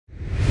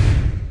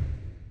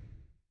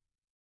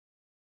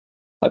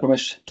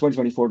HyperMesh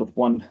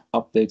 2024.1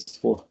 updates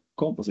for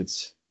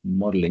composites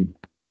modeling.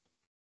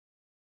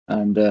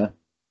 And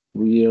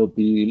we'll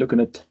be looking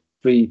at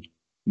three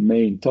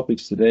main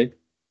topics today.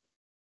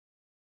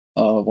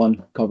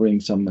 One covering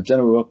some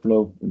general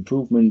workflow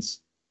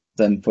improvements,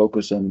 then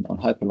focus on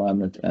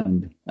hyperlaminate,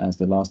 and as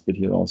the last bit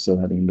here, also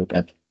having a look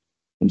at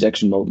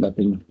injection mode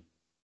mapping,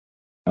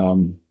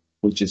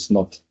 which is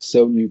not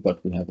so new,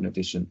 but we have an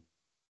addition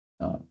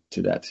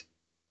to that.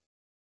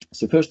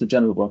 So first, the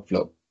general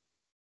workflow.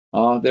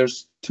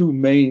 There's two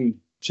main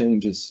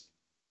changes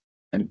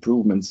and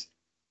improvements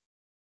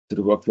to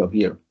the workflow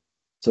here.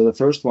 So the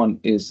first one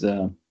is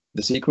the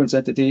sequence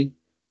entity.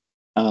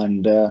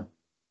 And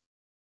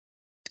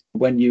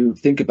when you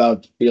think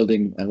about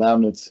building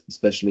laminates,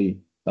 especially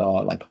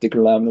like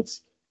particular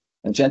laminates,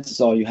 and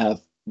chances are you have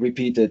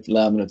repeated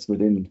laminates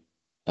within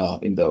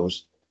in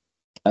those.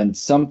 And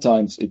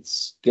sometimes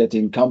it's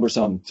getting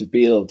cumbersome to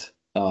build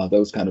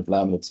those kind of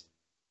laminates.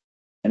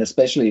 And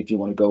especially if you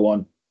want to go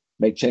on,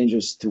 make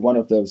changes to one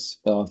of those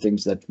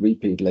things that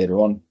repeat later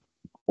on,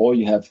 or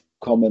you have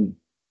common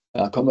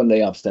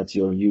layouts that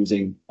you're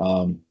using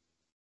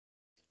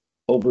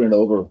over and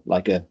over,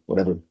 like a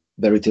whatever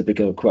very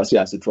typical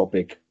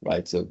quasi-isotropic,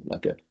 right? So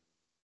like a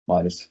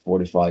minus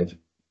 45.0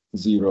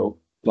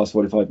 plus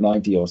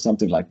 45.90 or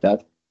something like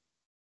that.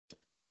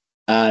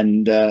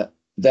 And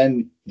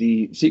then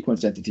the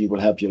sequence entity will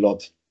help you a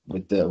lot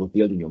with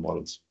building your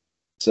models.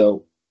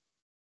 So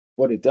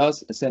what it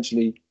does,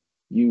 essentially,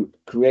 you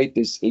create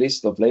this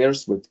list of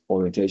layers with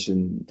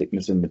orientation,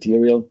 thickness, and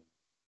material,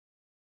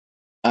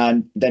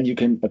 and then you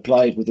can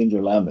apply it within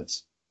your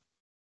laminates.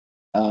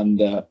 And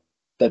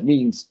that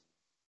means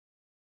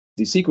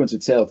the sequence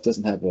itself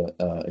doesn't have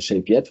a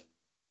shape yet,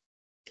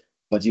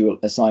 but you will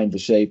assign the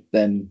shape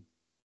then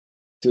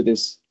to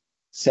this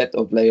set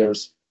of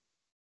layers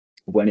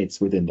when it's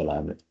within the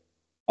laminate.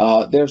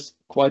 There's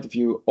quite a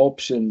few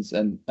options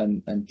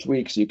and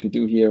tweaks you can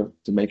do here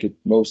to make it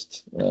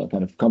most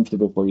kind of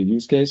comfortable for your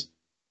use case.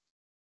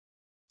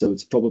 So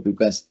it's probably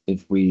best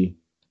if we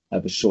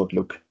have a short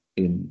look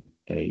in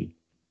a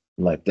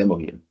live demo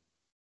here.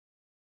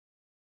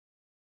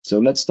 So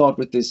let's start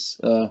with this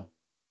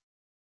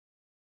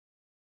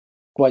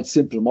quite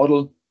simple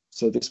model.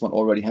 So this one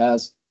already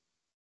has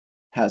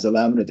a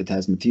laminate, it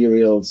has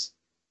materials,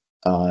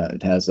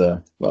 it has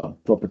a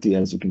property,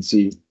 as you can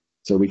see.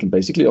 So we can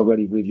basically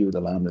already review the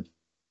laminate.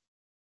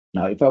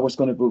 Now, if I was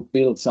going to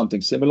build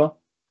something similar,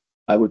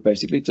 I would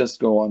basically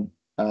just go on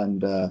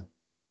and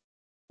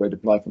create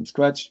apply from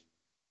scratch,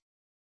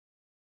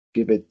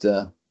 give it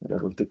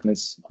whatever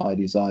thickness I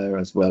desire,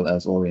 as well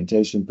as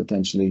orientation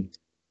potentially,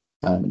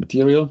 and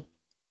material.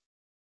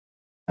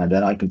 And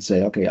then I could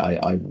say, okay,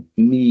 I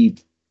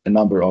need a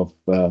number of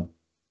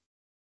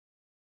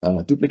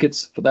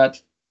duplicates for that.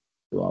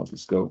 So I'll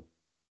just go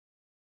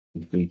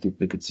with 3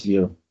 duplicates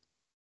here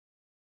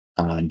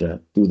and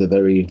do the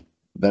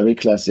very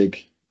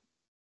classic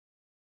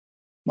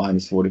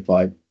minus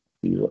 45,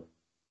 0,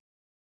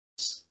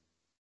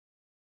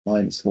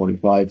 minus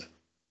 45,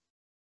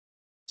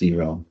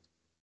 0,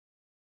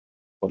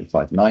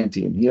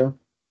 45.90 in here.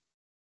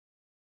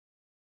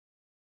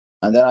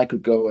 And then I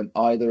could go and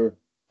either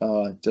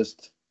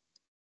just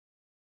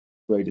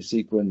create a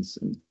sequence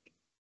and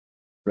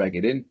drag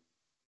it in.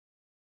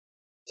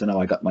 So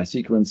now I got my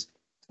sequence.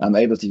 I'm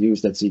able to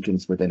use that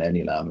sequence within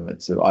any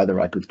laminate. So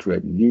either I could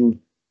create a new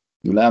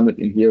laminate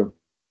in here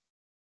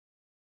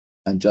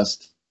and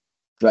just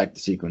drag the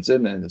sequence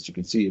in, and as you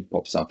can see, it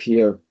pops up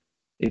here.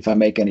 If I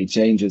make any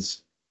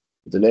changes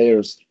to the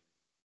layers,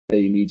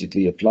 they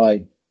immediately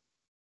apply.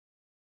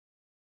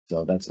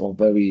 So that's all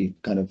very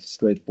kind of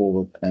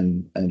straightforward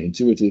and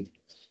intuitive.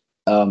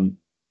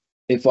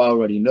 If I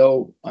already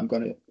know I'm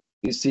going to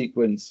this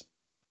sequence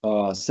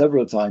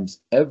several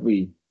times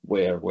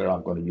everywhere where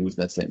I'm going to use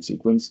that same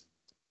sequence,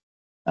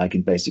 I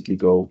can basically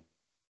go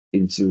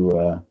into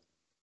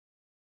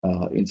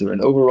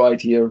an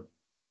override here.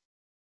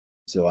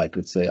 So I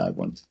could say I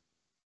want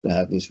to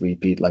have this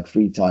repeat like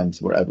 3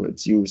 times wherever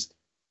it's used.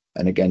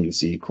 And again, you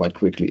see quite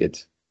quickly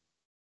it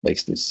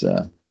makes this,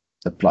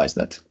 applies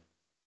that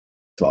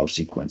to our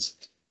sequence.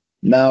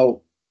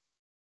 Now,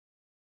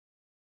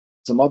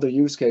 some other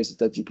use cases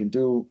that you can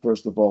do,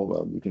 first of all,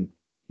 well, you can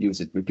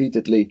use it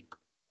repeatedly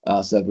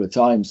several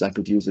times. I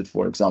could use it,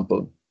 for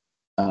example,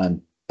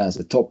 and as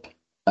a top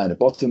and a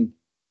bottom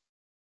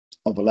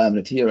of a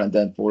laminate here, and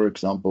then, for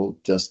example,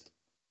 just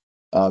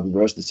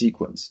reverse the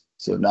sequence.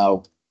 So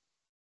now,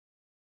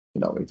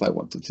 if I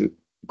wanted to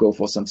go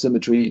for some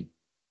symmetry,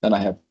 and I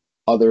have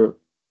other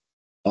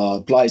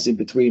plies in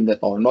between that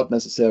are not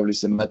necessarily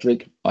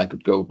symmetric, I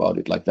could go about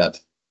it like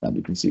that, and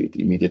you can see it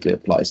immediately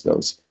applies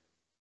those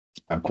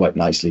quite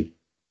nicely.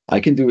 I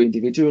can do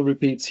individual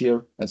repeats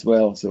here as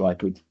well, so I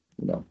could,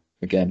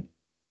 again,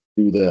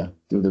 do the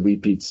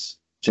repeats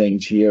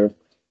change here.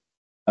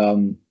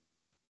 But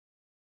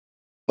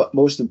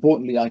most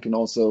importantly, I can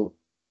also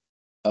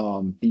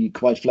be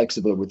quite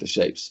flexible with the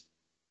shapes.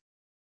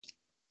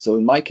 So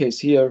in my case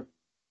here,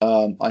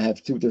 I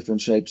have 2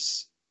 different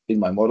shapes in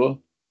my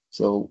model.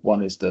 So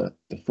one is the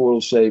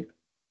full shape,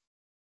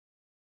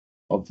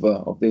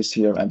 of this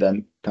here, and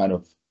then kind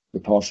of the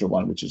partial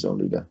one, which is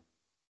only the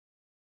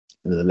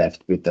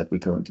left bit that we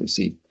currently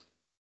see.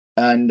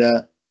 And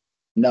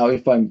now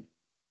if I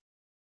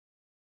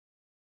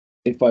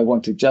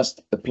want to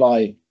just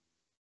apply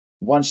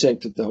one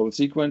shape to the whole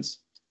sequence,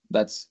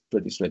 that's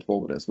pretty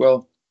straightforward as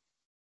well.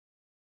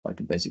 I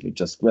can basically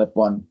just grab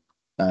one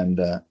and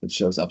it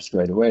shows up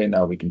straight away. And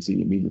now we can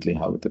see immediately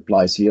how it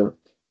applies here.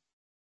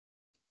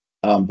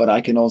 But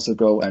I can also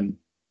go and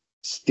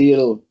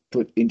still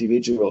put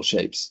individual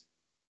shapes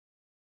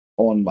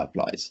on my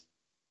plies.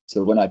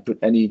 So when I put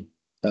any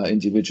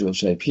individual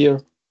shape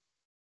here,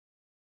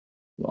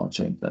 I'll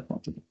change that one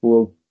to the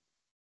full.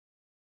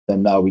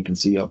 Then now we can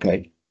see,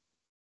 okay,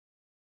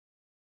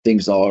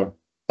 things are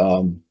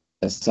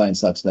assigned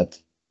such that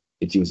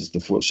it uses the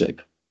full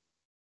shape.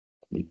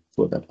 Let me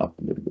pull that up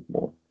a little bit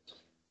more.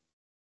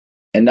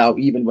 And now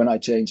even when I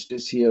change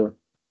this here,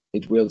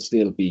 it will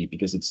still be,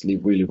 because it's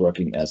really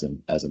working as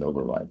an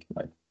override,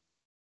 right?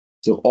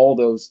 So all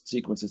those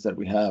sequences that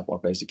we have are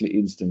basically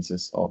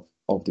instances of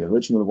the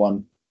original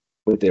one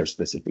with their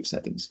specific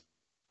settings.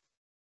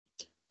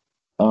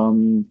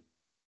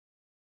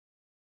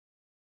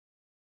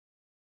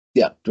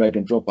 Yeah, drag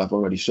and drop I've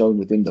already shown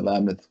within the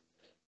laminate.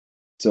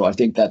 So I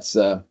think that's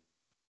a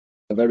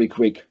very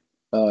quick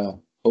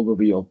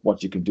overview of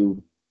what you can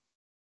do.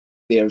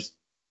 There's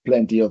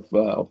plenty of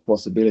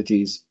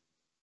possibilities.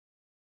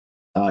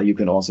 You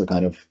can also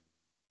kind of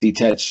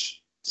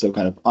detach, so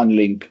kind of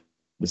unlink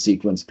the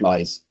sequence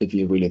plies if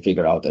you really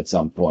figure out at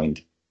some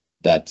point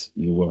that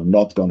you are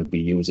not going to be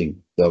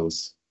using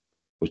those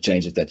with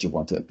changes that you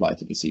want to apply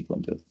to the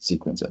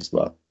sequence as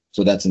well.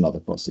 So that's another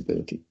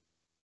possibility.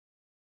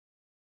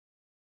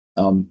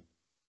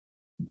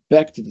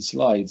 Back to the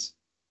slides.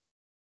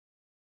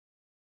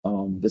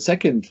 The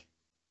second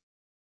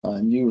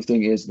new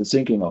thing is the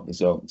syncing of the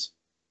zones.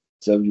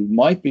 So you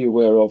might be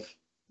aware of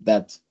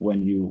that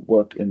when you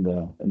work in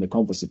the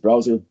composite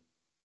browser.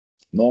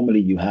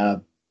 Normally you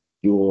have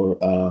your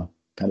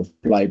kind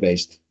of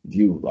ply-based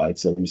view, right?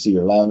 So you see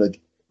your laminate,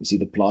 you see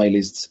the ply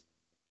lists,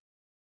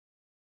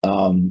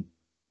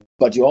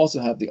 but you also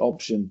have the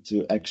option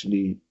to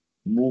actually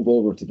move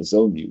over to the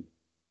zone view,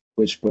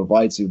 which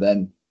provides you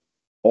then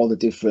all the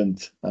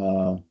different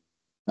kind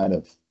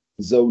of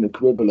zone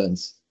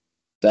equivalents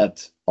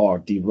that are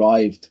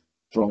derived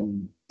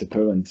from the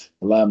current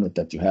laminate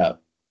that you have.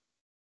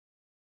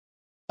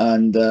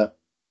 And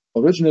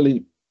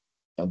originally,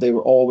 they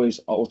were always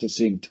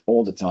auto-synced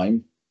all the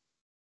time.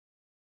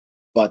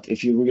 But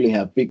if you really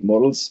have big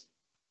models,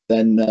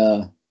 then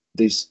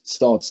this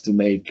starts to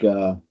make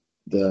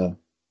the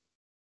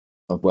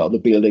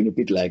building a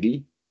bit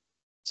laggy.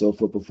 So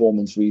for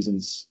performance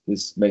reasons,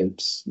 this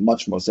makes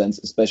much more sense,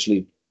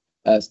 especially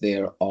as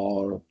there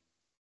are,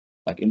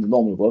 like in the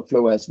normal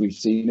workflow as we've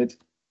seen it,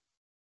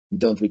 you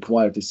don't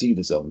require to see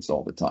the zones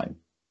all the time,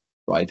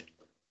 right?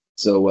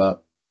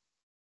 So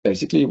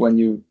basically, when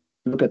you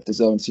look at the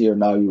zones here,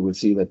 now you will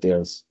see that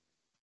there's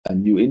a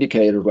new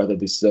indicator whether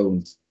this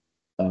zones,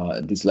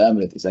 this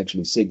laminate is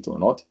actually synced or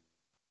not.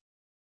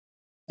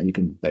 And you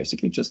can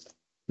basically just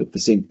click the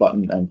sync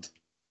button and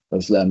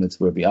those laminates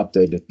will be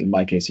updated. In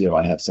my case here,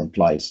 I have some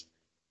plies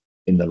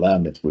in the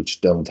laminate which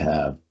don't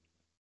have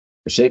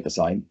a shape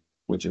assigned,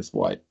 which is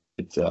why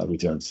it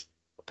returns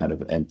kind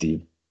of an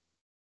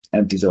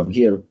empty zone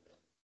here.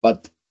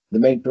 But the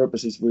main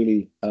purpose is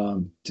really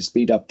to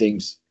speed up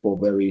things for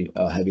very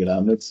heavy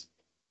laminates.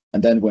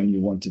 And then when you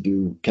want to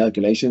do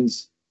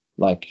calculations,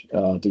 like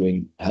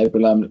doing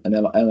hyperlaminate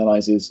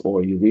analysis,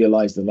 or you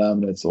realize the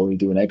laminates, or you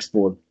do an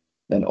export,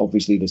 then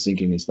obviously the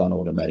syncing is done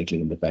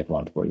automatically in the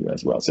background for you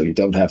as well. So you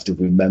don't have to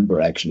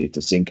remember actually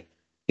to sync.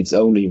 It's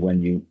only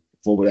when you,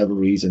 for whatever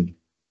reason,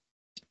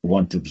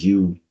 want to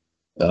view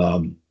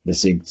the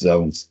synced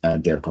zones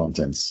and their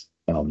contents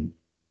in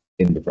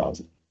the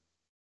browser.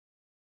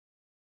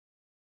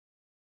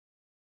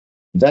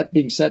 That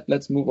being said,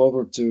 let's move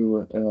over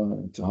to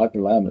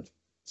HyperLaminate.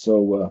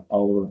 So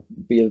our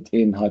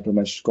built-in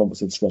HyperMesh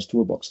Composite Stress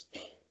Toolbox.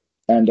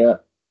 And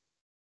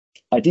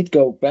I did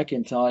go back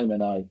in time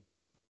and I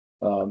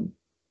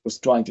was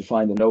trying to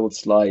find an old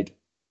slide,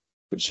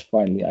 which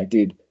finally I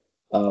did,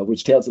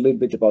 which tells a little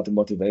bit about the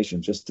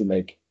motivation, just to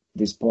make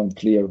this point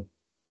clear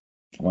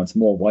once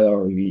more. Why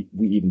are we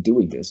even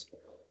doing this?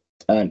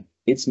 And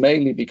it's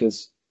mainly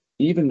because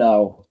even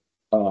now,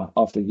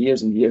 after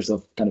years and years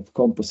of kind of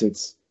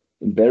composites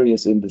in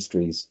various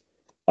industries,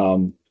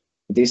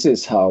 this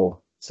is how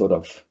sort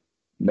of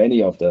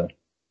many of the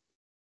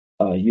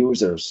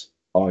users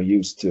are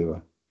used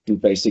to do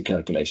basic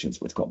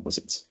calculations with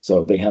composites.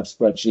 So they have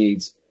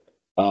spreadsheets,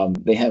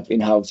 they have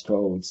in-house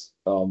codes,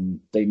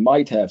 they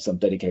might have some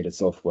dedicated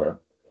software,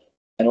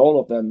 and all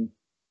of them,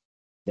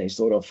 they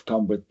sort of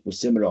come with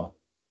similar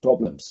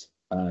problems.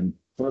 And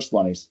first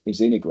one is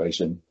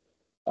integration,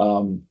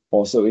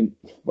 also in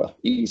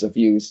ease of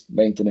use,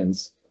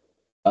 maintenance,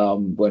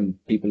 when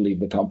people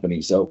leave the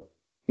company. So,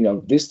 you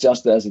know, this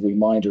just as a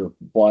reminder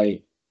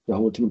why the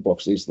whole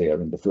toolbox is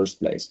there in the first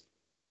place.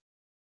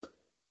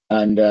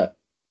 And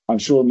I'm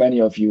sure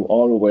many of you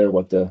are aware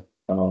what the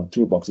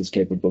toolbox is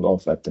capable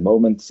of at the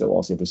moment. So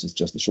also this is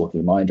just a short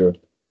reminder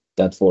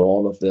that for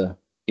all of the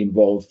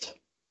involved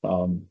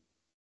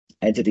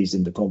entities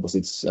in the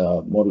composites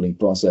modeling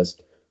process,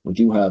 we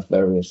do have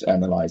various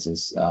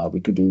analyzes. We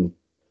could do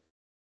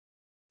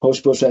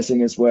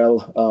post-processing as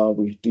well.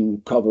 We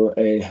do cover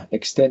a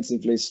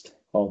extensive list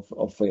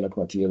of failure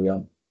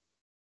criteria.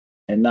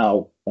 And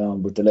now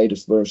with the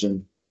latest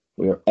version,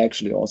 we are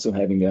actually also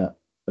having a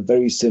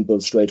very simple,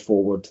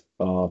 straightforward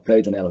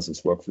plate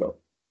analysis workflow.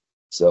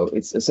 So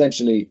it's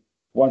essentially,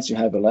 once you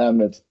have a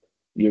laminate,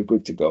 you're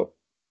good to go.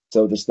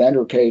 So the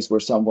standard case where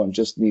someone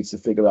just needs to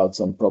figure out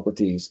some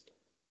properties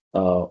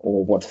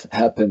or what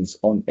happens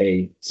on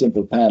a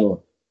simple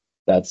panel,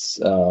 that's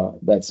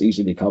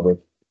easily covered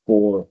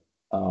for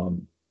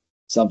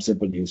some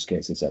simple use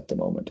cases at the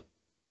moment.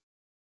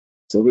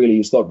 So really,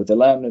 you start with the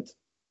laminate,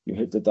 you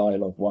hit the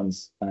dialog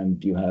once,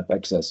 and you have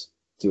access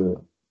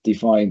to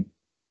define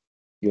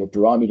your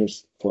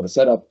parameters for the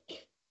setup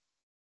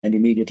and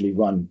immediately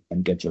run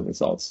and get your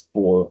results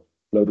for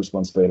load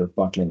response failure,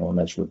 buckling, or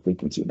natural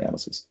frequency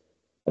analysis.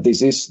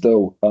 This is,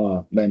 though,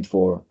 meant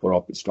for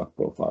OptiStruct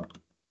profile.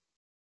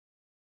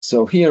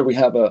 So here we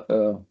have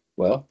a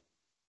well,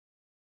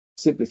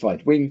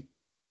 simplified wing,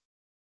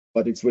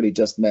 but it's really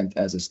just meant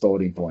as a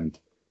starting point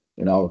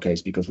in our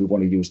case, because we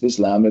want to use this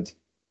laminate,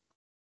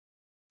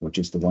 which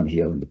is the one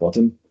here on the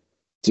bottom,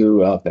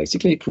 to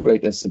basically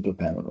create a simple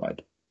panel,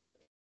 right?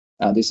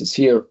 And this is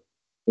here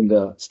in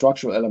the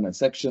structural element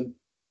section.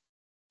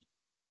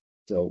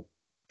 So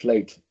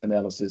plate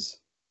analysis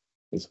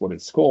is what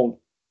it's called.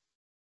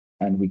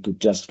 And we could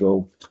just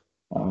go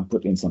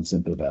put in some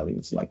simple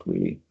values, like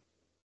really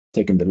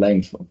taking the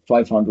length of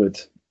 500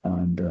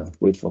 and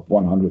width of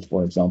 100,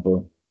 for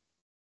example.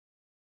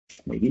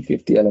 Maybe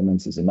 50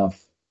 elements is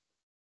enough.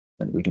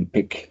 And we can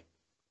pick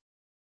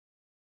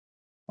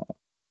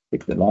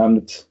the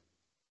laminate,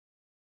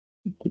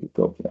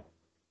 go there,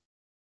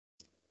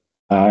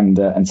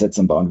 and set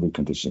some boundary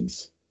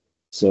conditions.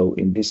 So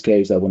in this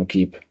case, I want to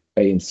keep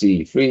A and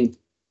C free.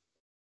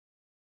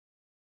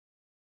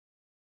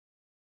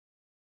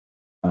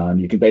 And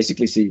you can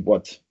basically see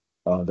what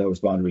those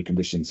boundary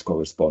conditions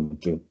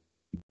correspond to.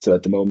 So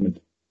at the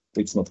moment,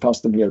 it's not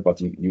custom here,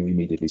 but you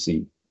immediately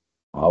see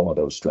how are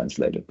those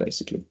translated,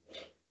 basically.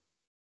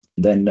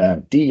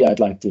 Then D, I'd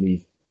like to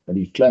leave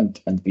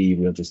clamped, and B,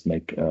 we'll just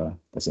make a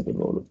simple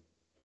roller.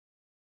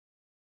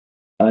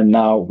 And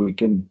now we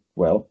can,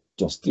 well,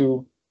 just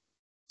do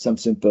some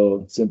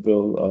simple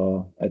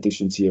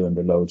additions here in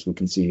the loads. We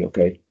can see,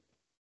 okay,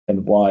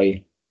 and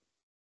Y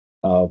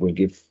will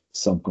give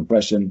some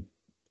compression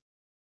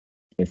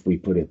if we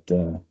put it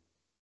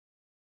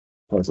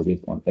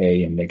positive on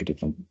A and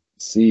negative on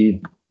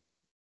C.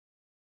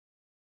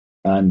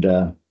 And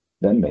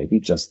then maybe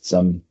just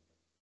some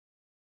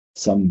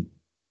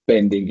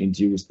bending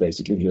induced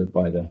basically here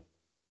by the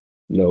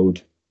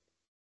load.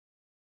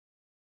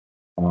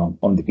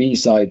 On the B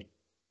side,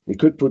 we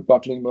could put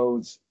buckling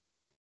modes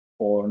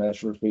or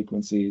natural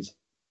frequencies.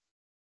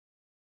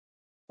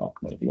 Oh,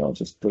 maybe I'll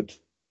just put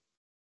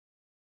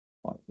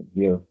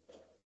here.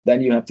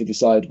 Then you have to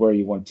decide where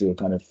you want to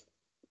kind of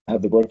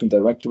have the working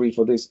directory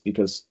for this,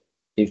 because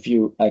if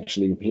you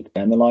actually hit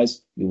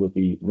analyze, you will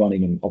be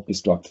running an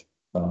OptiStruct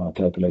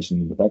calculation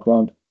in the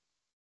background.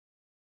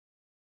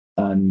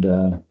 And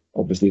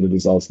obviously the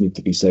results need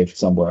to be saved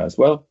somewhere as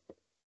well.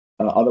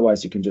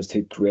 Otherwise, you can just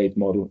hit create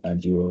model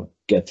and you will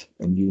get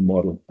a new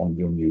model on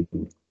your new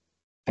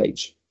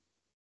page.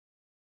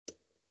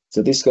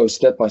 So this goes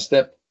step by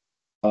step.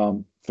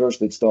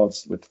 First, it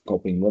starts with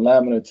copying the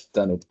laminate,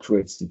 then it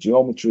creates the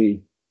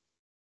geometry,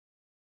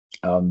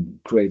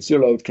 creates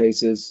your load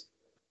cases,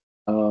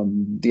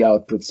 the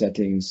output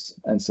settings,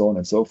 and so on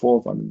and so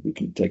forth. I mean, we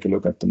can take a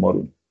look at the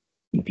model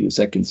in a few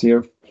seconds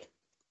here.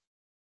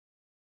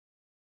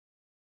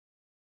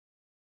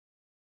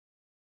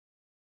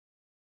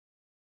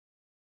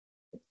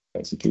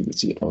 Basically, we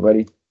see it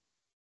already.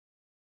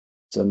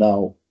 So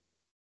now,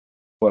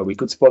 well, we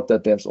could spot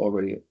that there's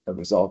already a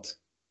result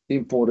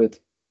imported.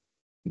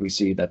 We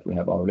see that we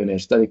have our linear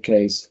static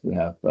case. We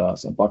have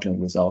some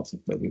buckling results.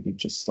 Maybe we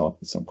just start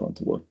with some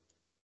contour work.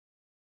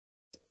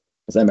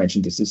 As I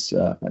mentioned, this is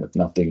kind of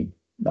nothing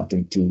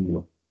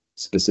too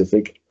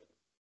specific.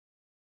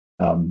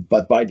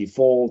 But by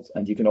default,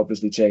 and you can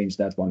obviously change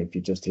that one if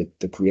you just hit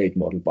the create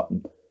model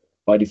button.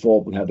 By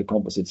default, we have the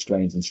composite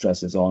strains and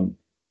stresses on.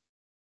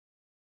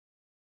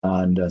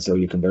 And so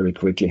you can very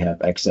quickly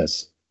have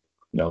access,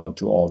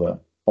 to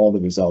all the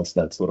results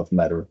that sort of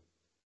matter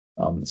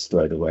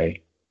straight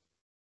away.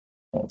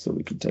 Also,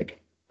 we can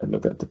take a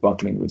look at the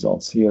buckling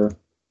results here.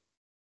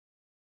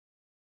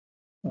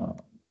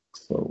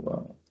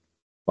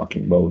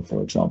 Buckling mode,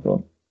 for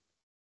example.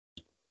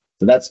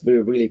 So that's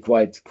really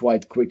quite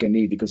quick and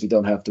neat, because you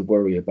don't have to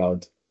worry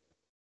about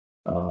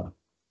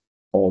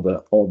all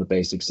the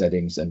basic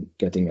settings and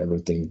getting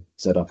everything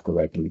set up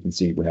correctly. You can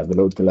see we have the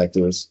load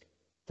collectors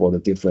for the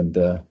different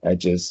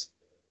edges,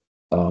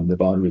 the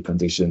boundary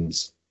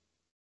conditions.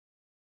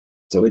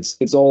 So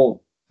it's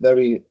all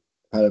very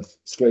kind of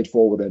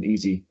straightforward and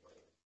easy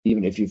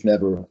even if you've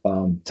never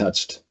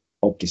touched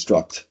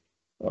OptiStruct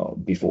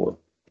before.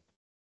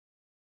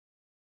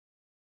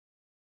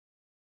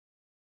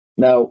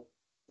 Now,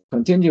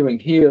 continuing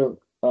here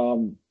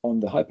on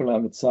the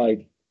hyperlambda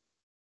side,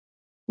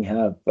 we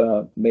have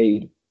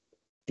made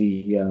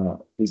the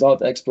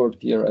result export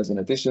here as an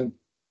addition,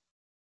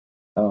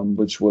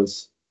 which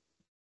was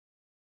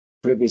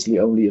previously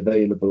only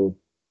available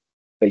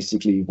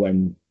basically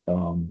when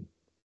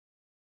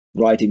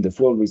writing the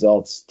full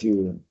results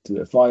to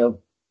a file.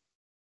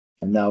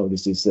 And now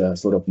this is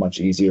sort of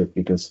much easier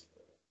because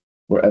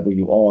wherever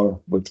you are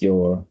with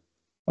your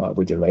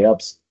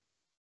layups.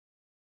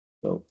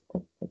 So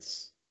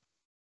let's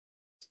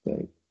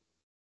stay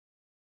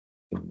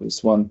in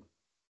this one.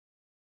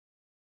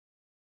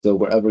 So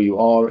wherever you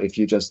are, if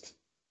you just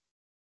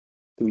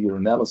do your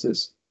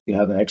analysis, you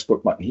have an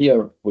export button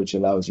here, which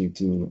allows you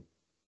to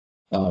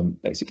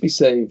basically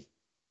save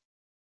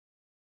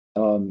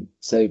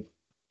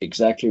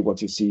exactly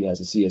what you see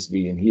as a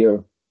CSV in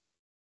here.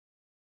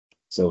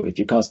 So if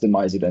you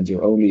customize it and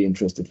you're only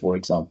interested, for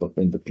example,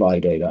 in the ply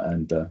data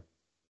and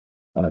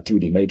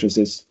 2D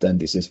matrices, then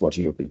this is what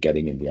you'll be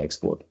getting in the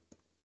export.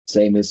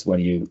 Same as when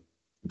you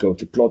go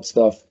to plot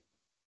stuff,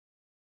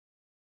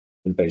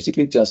 you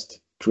basically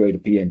just create a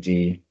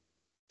PNG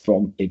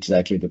from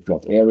exactly the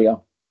plot area.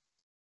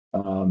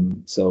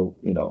 So,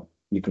 you know,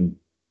 you can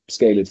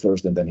scale it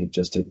first and then you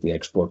just hit the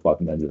export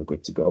button and you're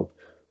good to go.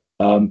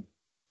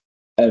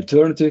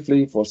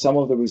 Alternatively, for some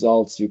of the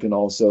results, you can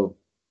also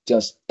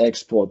just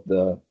export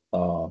the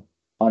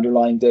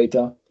underlying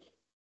data.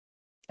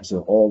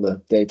 So all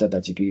the data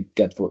that you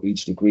get for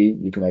each degree,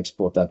 you can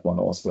export that one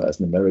also as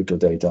numerical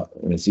data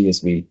in a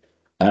CSV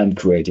and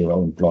create your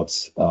own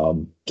plots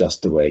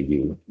just the way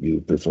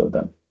you prefer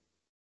them.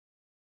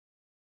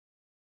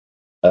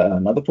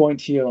 Another point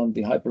here on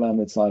the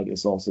hyperlambda side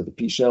is also the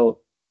P-shell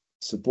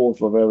support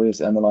for various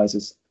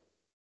analyzers,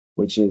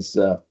 which is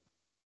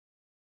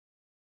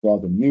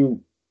rather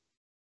new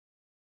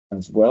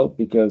as well,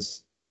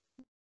 because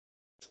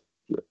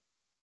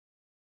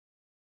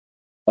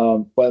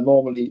well,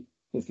 normally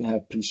if you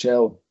have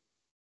P-shell,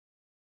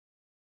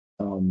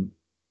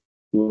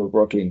 you're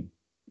working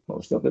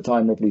most of the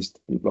time, at least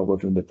people are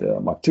working with the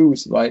Mark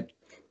IIs, right?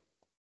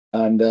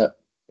 And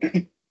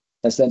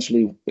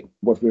essentially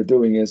what we're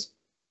doing is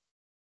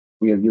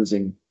we are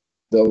using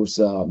those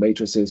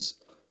matrices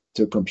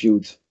to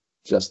compute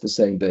just the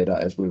same data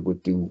as we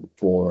would do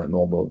for a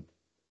normal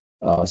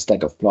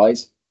stack of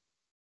plies.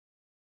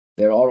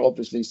 There are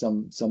obviously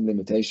some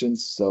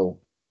limitations. So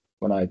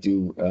when I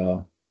do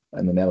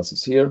an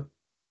analysis here,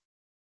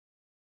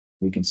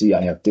 we can see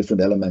I have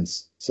different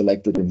elements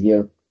selected in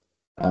here.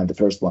 And the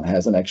first one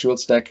has an actual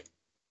stack.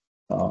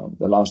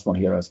 The last one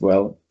here as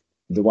well.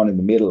 The one in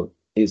the middle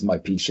is my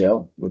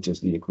P-shell, which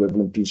is the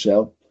equivalent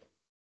P-shell.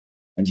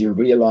 And you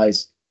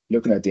realize,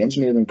 looking at the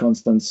engineering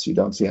constants, you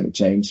don't see any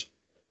change.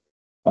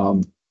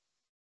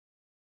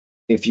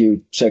 If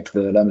you check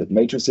the lambda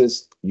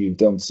matrices, you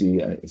don't see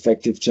an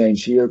effective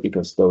change here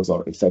because those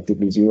are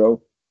effectively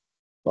 0,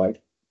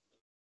 right?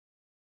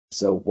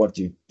 So what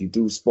you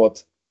do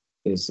spot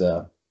is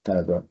kind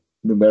of a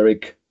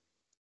numeric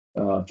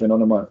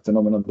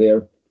phenomenon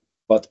there.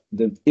 But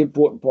the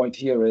important point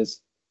here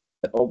is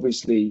that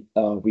obviously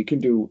we can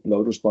do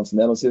load response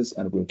analysis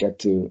and we'll get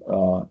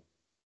to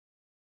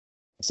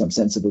some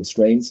sensible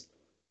strains.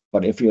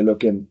 But if you're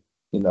looking,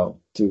 you know,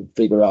 to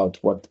figure out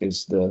what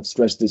is the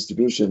stress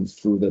distribution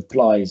through the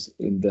plies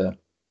in the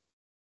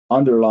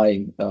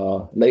underlying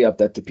layup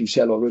that the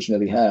P-shell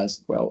originally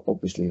has, well,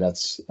 obviously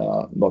that's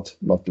not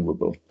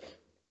doable.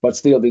 But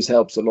still, this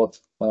helps a lot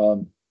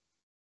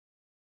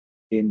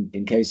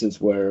in cases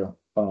where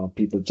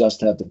people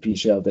just have the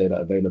P-shell data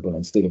available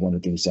and still want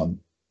to do some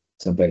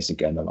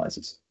basic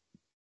analysis.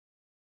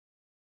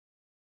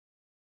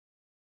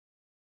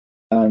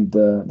 And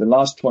the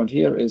last point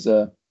here is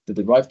the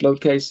derived load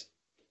case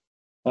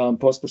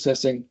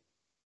post-processing.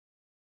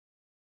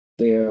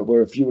 There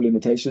were a few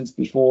limitations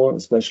before,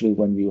 especially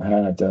when you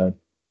had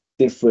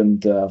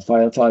different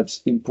file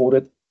types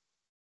imported.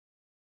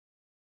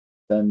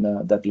 Then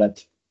that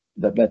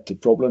led to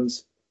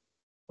problems.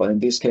 But in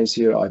this case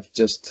here, I've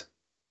just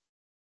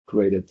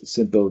created a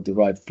simple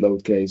derived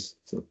load case.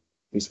 So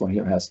this one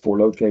here has 4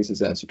 load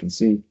cases, as you can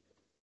see.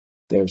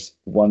 There's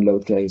 1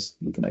 load case.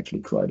 You can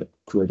actually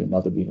create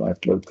another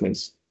derived load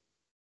case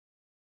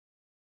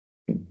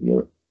in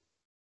here.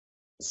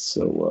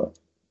 So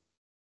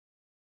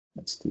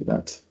let's do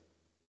that.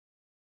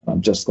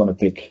 I'm just going to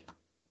pick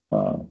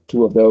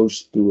 2 of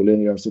those, do a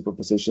linear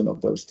superposition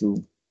of those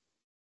 2,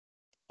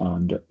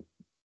 and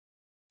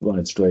run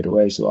it straight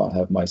away. So I'll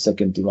have my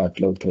second derived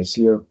load case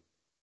here.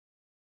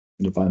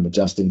 And if I'm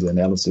adjusting the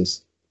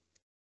analysis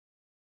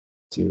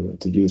to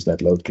use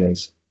that load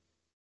case,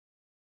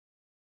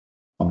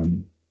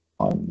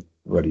 I'm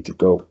ready to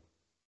go.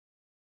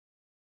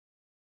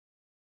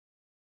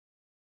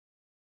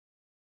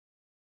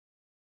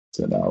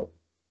 So now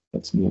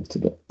let's move to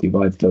the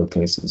derived load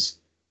cases.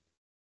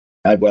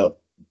 And well,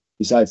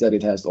 besides that,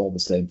 it has all the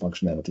same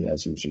functionality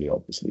as usually,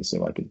 obviously.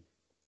 So I can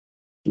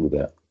do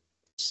the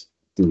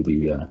do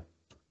the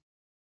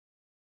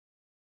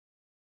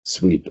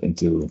sweep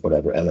into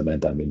whatever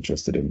element I'm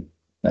interested in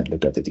and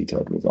look at the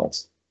detailed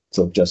results.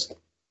 So just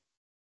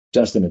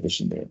an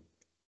addition there.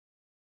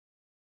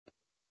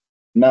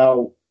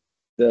 Now,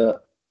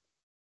 the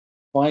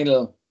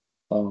final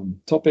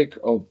topic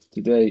of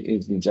today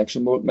is the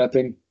injection mode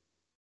mapping.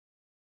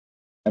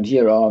 And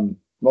here I'm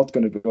not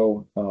going to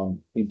go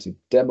into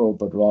demo,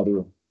 but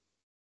rather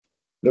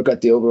look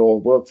at the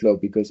overall workflow,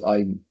 because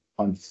I'm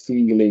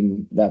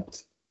feeling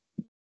that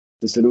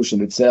the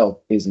solution itself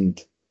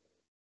isn't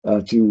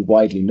too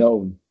widely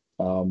known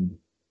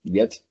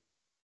yet.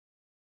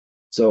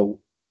 So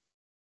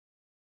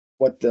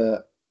what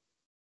the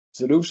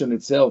solution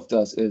itself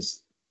does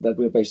is that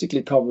we're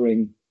basically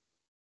covering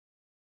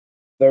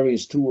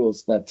various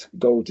tools that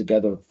go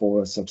together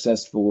for a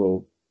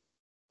successful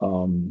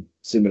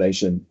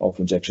simulation of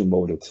injection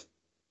molded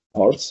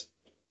parts.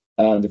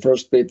 And the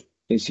first bit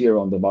is here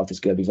on the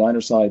multi-scale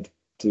designer side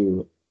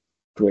to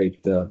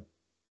create the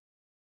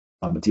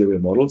material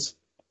models.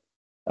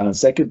 And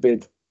second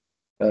bit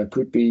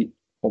could be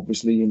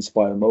obviously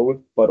Inspire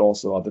Mold, but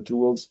also other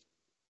tools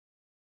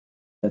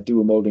that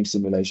do a molding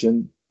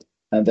simulation.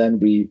 And then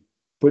we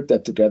put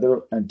that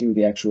together and do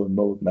the actual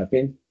mold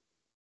mapping.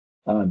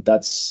 And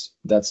that's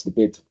the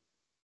bit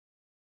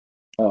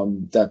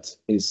that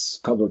is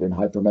covered in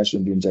HyperMesh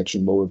in the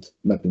injection mold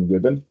mapping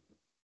ribbon.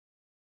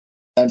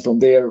 And from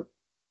there,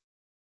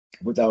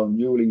 with our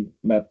newly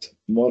mapped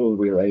model,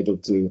 we are able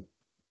to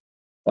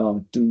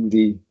do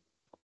the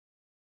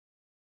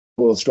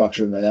full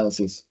structural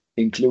analysis,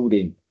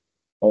 including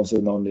also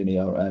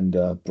nonlinear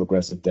and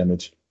progressive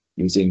damage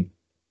using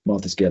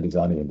multi-scale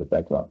designing in the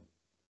background.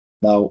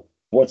 Now,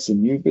 what's the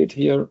new bit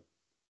here?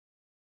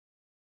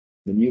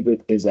 The new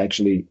bit is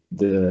actually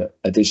the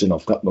addition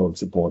of cut mode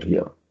support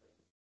here,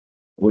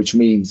 which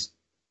means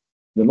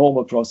the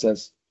normal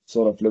process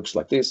sort of looks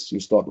like this. You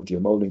start with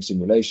your molding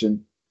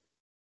simulation,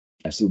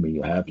 assuming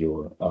you have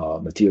your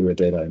material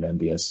data in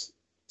MBS,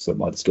 so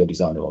multi-scale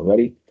designer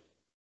already.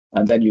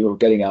 And then you're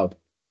getting out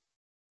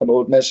a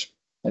mold mesh,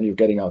 and you're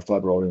getting out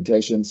fiber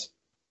orientations.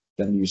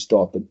 Then you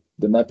start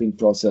the mapping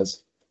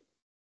process.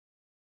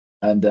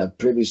 And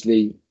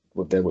previously,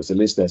 there was a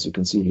list, as you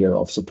can see here,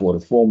 of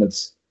supported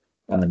formats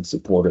and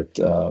supported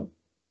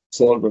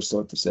solvers,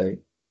 so to say.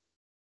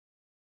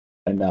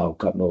 And now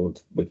cut mode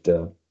with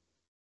the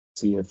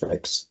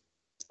CFX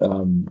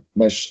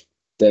mesh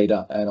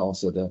data and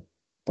also the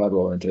fiber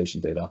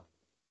orientation data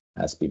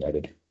has been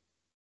added.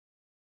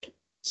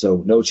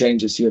 So no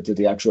changes here to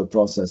the actual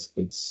process.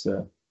 It's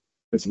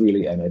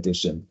really an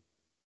addition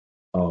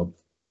of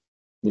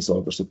the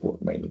solver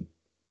support mainly.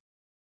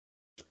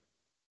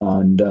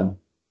 And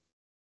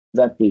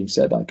that being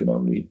said, I can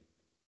only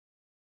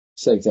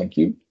say thank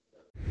you.